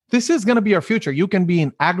This is going to be our future. You can be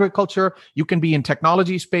in agriculture, you can be in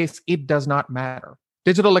technology space. It does not matter.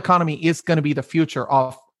 Digital economy is going to be the future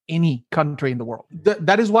of any country in the world.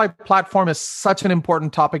 That is why platform is such an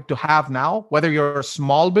important topic to have now. Whether you're a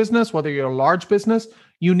small business, whether you're a large business,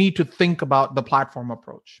 you need to think about the platform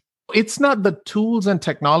approach. It's not the tools and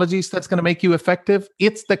technologies that's going to make you effective.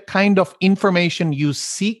 It's the kind of information you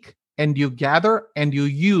seek and you gather and you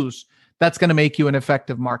use that's going to make you an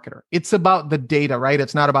effective marketer. It's about the data, right?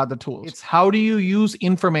 It's not about the tools. It's how do you use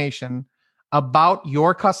information about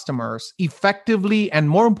your customers effectively and,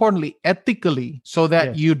 more importantly, ethically, so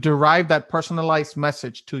that you derive that personalized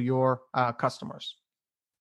message to your customers.